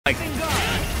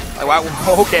Like wow,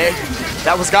 okay,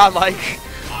 that was godlike.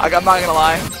 I'm not gonna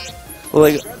lie. Well,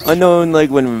 like Unkn0wn, like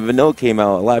when Vanilla came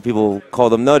out, a lot of people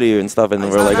called him nutty and stuff, and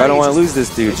were like, I don't want to lose this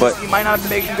dude. But he might not have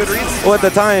been making good reads. Well, at the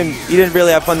time, he didn't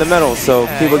really have fundamentals, so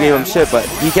people gave him shit. But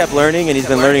he kept learning, and he's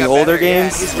been learning older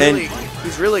games. He's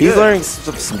really good. He's learning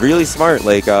really smart.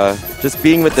 Like just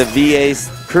being with the VA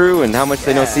crew and how much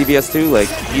they know CBS2. Like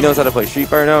he knows how to play Street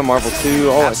Fighter now, Marvel 2,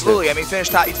 all Absolutely. that shit. I mean,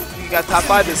 finished top. He got top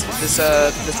 5 this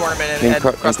tournament in at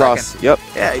Cross. Yep.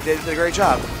 Yeah, he did a great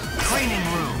job. Training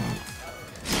room.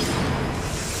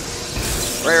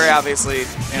 RayRay, obviously,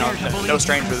 you know, no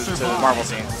stranger to the Marvel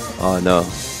scene. Oh no.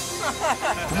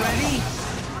 Ready?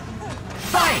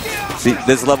 Fight. See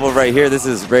this level right here. This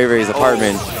is RayRay's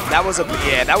apartment. That was a big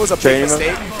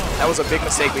mistake. That was a big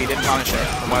mistake, but he didn't punish it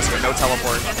from Wesker. No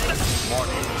teleport.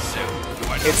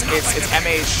 It's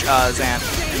MH Zan.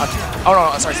 Oh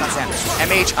no, sorry, it's not Zan.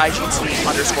 MH IGT _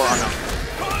 Unkn0wn.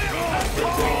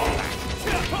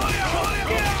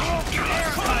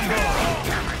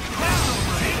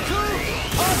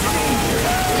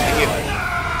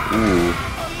 Ooh.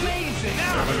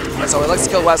 So he likes to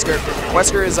kill Wesker.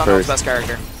 Wesker is Unkn0wn's best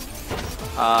character.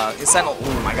 His Sentinel,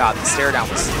 oh my god, the stare down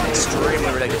was extremely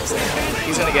ridiculous.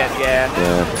 He's gonna get,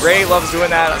 Ray loves doing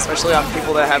that, especially on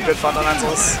people that have good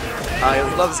fundamentals. He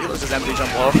loves his empty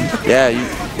jump low. Yeah,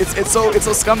 it's so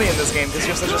scummy in this game because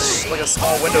you have such a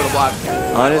small window to block.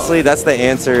 Honestly, that's the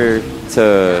answer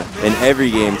to in every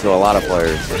game to a lot of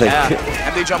players. Yeah,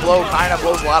 empty jump low kind of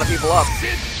blows a lot of people up.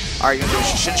 All right, you gonna do a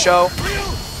shit show?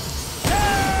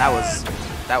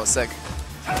 That was sick.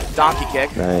 Donkey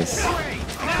kick. Nice. He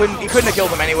couldn't have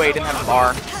killed him anyway. He didn't have a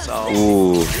bar. So.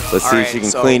 Ooh, let's see if she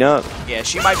can clean up. Yeah,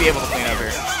 she might be able to clean up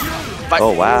here. But,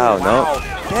 oh wow, no.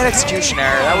 Bad execution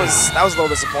error. That was a little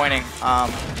disappointing.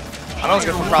 Unkn0wn's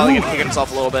gonna probably get kick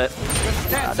himself a little bit.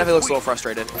 Definitely looks a little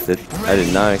frustrated. I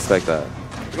did not expect that.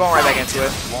 We're going right back into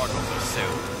it.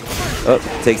 Oh,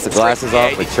 takes the glasses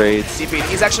off with trades. CP.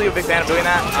 He's actually a big fan of doing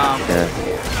that.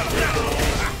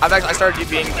 I started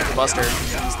being into Buster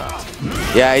and stuff.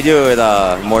 Yeah, I do it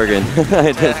with Morgan.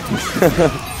 I did.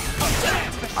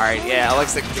 All right, yeah, I like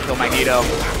to kill Magneto.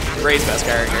 Ray's best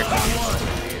character.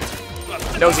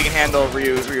 Knows he can handle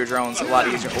Ryu drones a lot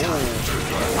easier. Ooh,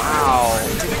 wow!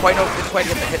 Didn't quite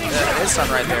hit his stun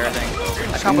right there. I think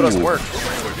that combo doesn't work.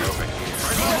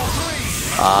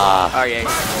 Ah. Oh yeah.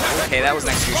 Okay, that was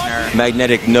an execution error.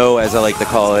 Magnetic no, as I like to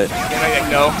call it. Magnetic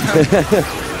no.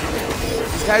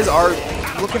 These guys are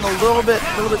looking a little bit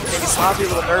maybe sloppy, a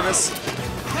little nervous.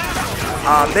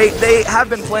 They have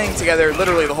been playing together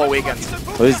literally the whole weekend.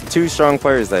 Well, there's two strong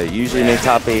players that usually make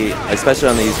top 8, especially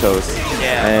on the East Coast.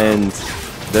 Yeah. And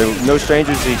they're no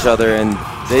strangers to each other, and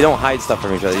they don't hide stuff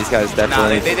from each other. These guys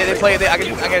definitely. No, they play. I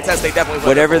can attest. They definitely play.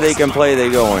 Whatever they can play, they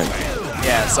go in.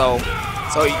 Yeah. So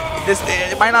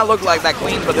it might not look like that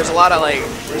clean, but there's a lot of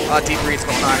deep reads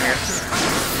going on here.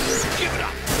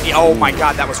 Yeah, oh my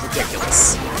god, that was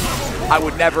ridiculous. I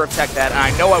would never have teched that, and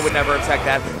I know I would never have teched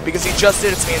that because he just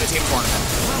did it to me in the team tournament.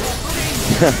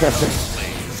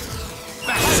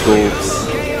 Scoops.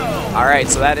 All right,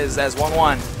 so that is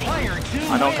 1-1.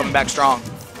 Unkn0wn coming back strong.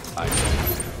 I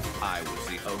was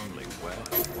the only way.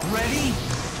 Ready?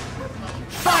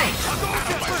 Fight!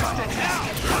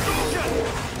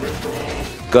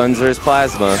 Guns versus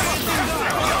plasma.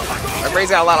 Ray's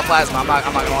got a lot of plasma. I'm not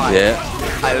gonna lie. Yeah.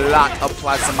 A lot of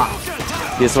plasma.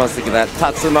 He just wants to get that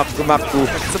Tatsumaku.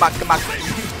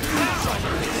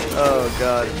 Oh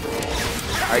god.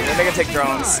 All right, they're gonna take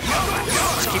drones.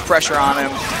 Just keep pressure on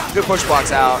him. Good push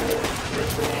blocks out.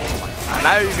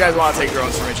 Neither of these guys want to take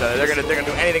drones from each other. They're gonna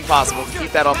do anything possible to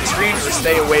keep that off the screen or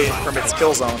stay away from its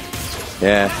kill zone.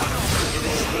 Yeah.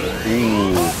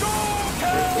 Ooh.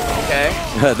 Okay.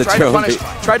 The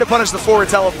tried to punish the forward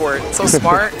teleport. So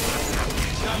smart.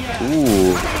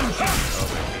 Ooh.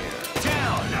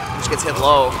 Which gets hit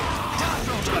low. Good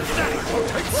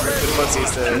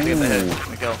footsies to get the hit,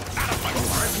 the kill.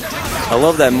 I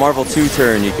love that Marvel 2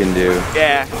 turn you can do.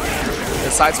 Yeah.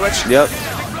 The side switch? Yep.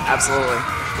 Absolutely.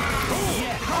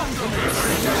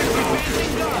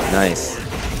 Nice.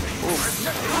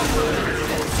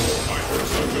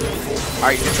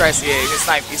 Alright, you can try CA. He's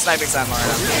sniping Sentinel right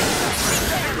now.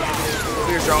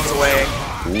 Clear drones away.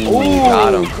 Ooh,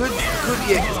 got him. Good.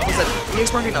 Yeah. Was that EX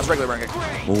burn kick? No, it's regular burn kick.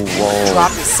 Ooh, whoa.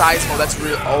 Dropped his size mode. That's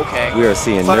real. Okay. We are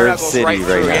seeing Nerve City right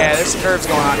now. Yeah, there's some nerves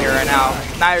going on here right now.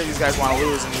 Neither of these guys want to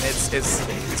lose, and it's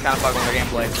kind of fucking with their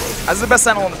gameplay. This is the best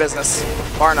Sentinel in the business,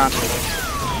 bar none. So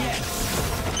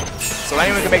if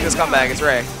anyone can make this comeback, it's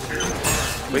Ray.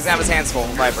 But he's gonna have his hands full,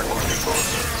 Viper.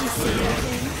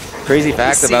 Crazy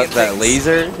fact about that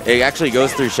laser, it actually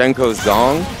goes through Shenko's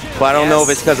gong, But I don't know if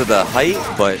it's because of the height,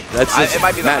 but that's just it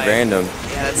might be mad random.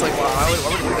 Yeah, that's like, why would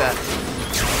we do that?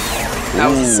 That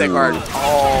was a sick art.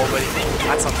 Oh, but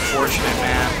that's unfortunate,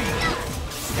 man.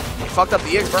 He fucked up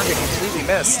the EX burn kick, completely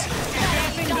missed.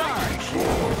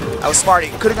 That was smart.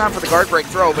 He could have gone for the guard break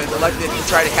throw, but elected to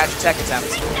try to catch a tech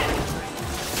attempt.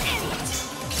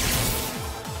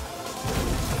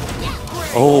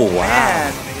 Oh, wow.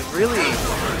 Man, really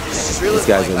these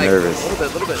guys are nervous. A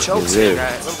little bit of chokes here,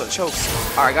 guys. A little bit of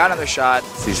chokes. All right, got another shot.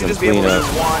 See Should some just be able to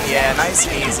cleanup. do one. Yeah, nice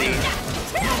and easy.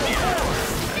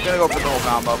 I'm gonna go for the whole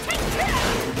combo.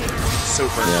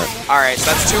 Super. Yeah. All right,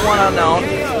 so that's 2-1 Unknown.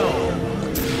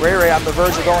 RayRay on the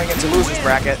verge of going into losers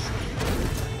bracket.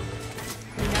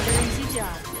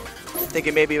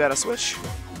 Thinking maybe about a switch.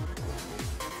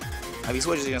 If he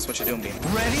switches, he's gonna switch to Doom Beam.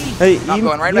 Hey, I'm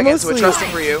going right back into it,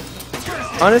 trusting Ryu.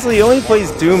 Honestly, he only plays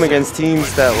Doom against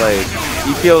teams that like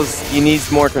he feels he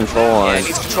needs more control on. Yeah, he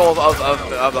needs control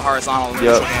of the horizontal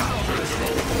neutral game.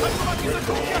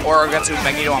 Or against who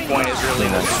Magneto on point is really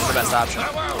the best option.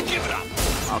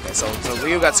 Okay, so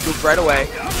Ryu got scooped right away.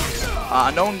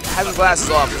 Unknown has his glasses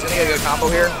off. He's gonna get a good combo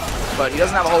here, but he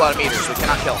doesn't have a whole lot of meters, so he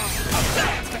cannot kill.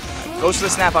 Goes for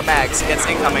the snap on Mags, gets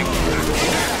incoming.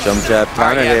 Jump jab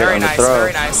counter hit on the throw.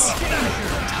 Very nice.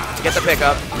 Get the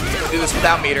pickup. Do this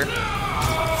without meter.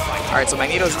 All right, so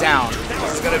Magneto's down.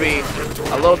 This is gonna be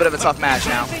a little bit of a tough match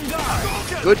now.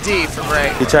 Good D from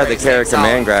Ray. He tried the character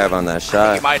command grab on that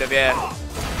shot. He might have, yeah.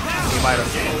 He might have.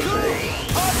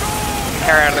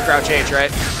 Carry out of the crouch H,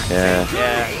 right? Yeah.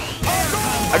 Yeah.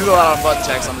 I do a lot on button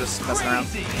checks, I'm just messing around.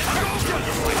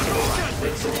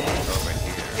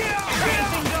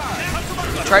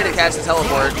 Tried to catch the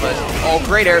teleport, but oh,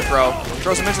 great air throw.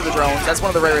 Throws him into the drones. That's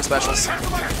one of the RayRay specials.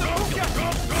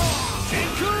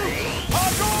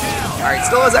 All right,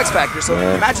 still has X Factor, so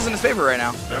the match is in his favor right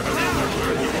now.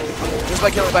 Just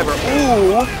by killing Viper.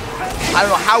 Ooh! I don't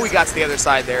know how he got to the other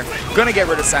side there. Gonna get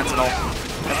rid of Sentinel.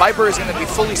 And Viper is gonna be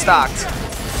fully stocked,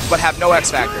 but have no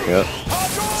X Factor. Yep.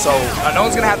 So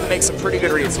Unknown's gonna have to make some pretty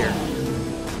good reads here.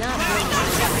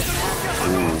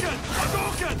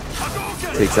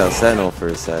 Takes out Sentinel for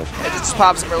a sec. It just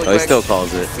pops him really quick. He still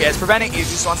calls it. Yeah, it's preventing. He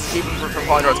just wants to keep him from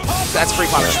falling roads. That's free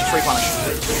punish. Yeah. Free punish.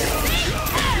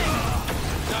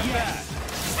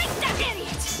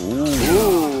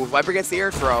 Ooh, Viper gets the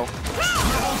air throw.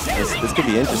 This could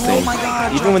be interesting. Oh my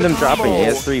God, even with him dropping, he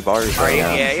has 3 bars right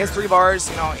now. Yeah, he has 3 bars.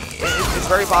 You know, it's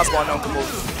very possible Unknown can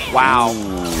move. Wow.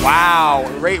 Ooh. Wow.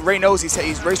 Ray knows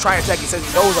Ray's trying to attack. He says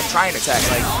he knows I'm trying to attack.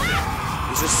 Like,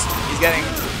 he's getting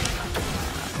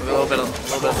a little bit of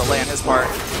delay on his part.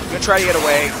 He's gonna try to get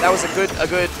away. That was a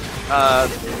good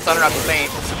thunder out the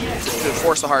feint to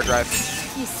force the hard drive.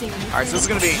 All right, so this is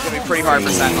gonna be pretty hard for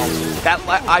Sentinel. That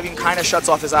Ivan kind of shuts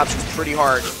off his options pretty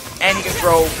hard, and he can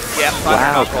throw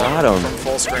wow, got him from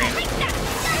full screen.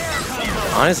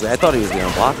 Honestly, I thought he was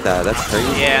gonna block that. That's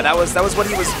crazy. Yeah, that was what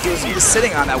he was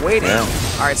sitting on that waiting. Yeah.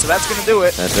 All right, so that's gonna do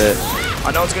it. That's it.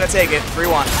 Unknown's gonna take it.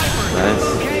 3-1. Nice.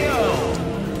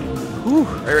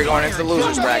 RayRay going into the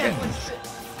losers bracket.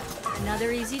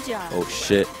 Another easy job. Oh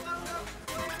shit.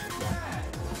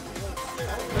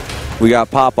 We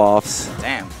got pop-offs.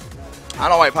 Damn. I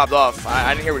don't know why he popped off.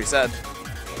 I didn't hear what he said.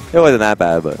 It wasn't that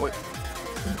bad, but. Wait.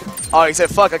 Oh, he said,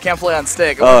 "Fuck, I can't play on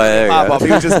stick." Oh, there you go.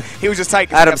 He was just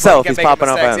tight. At himself. He's popping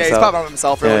up at himself. Yeah, he's popping up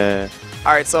himself. Really. Yeah.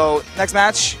 All right, so next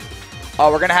match,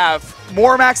 we're gonna have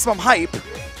more maximum hype.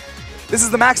 This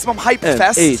is the maximum hype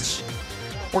fest.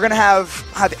 We're gonna have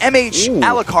MH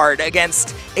Alucard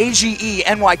against AGE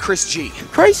NY Chris G.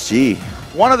 Chris G.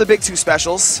 One of the big 2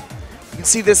 specials. You can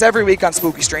see this every week on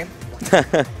Spooky Stream.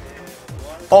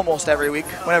 Almost every week,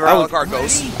 whenever Alucard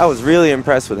goes. I was really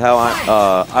impressed with how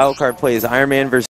Alucard plays Iron Man versus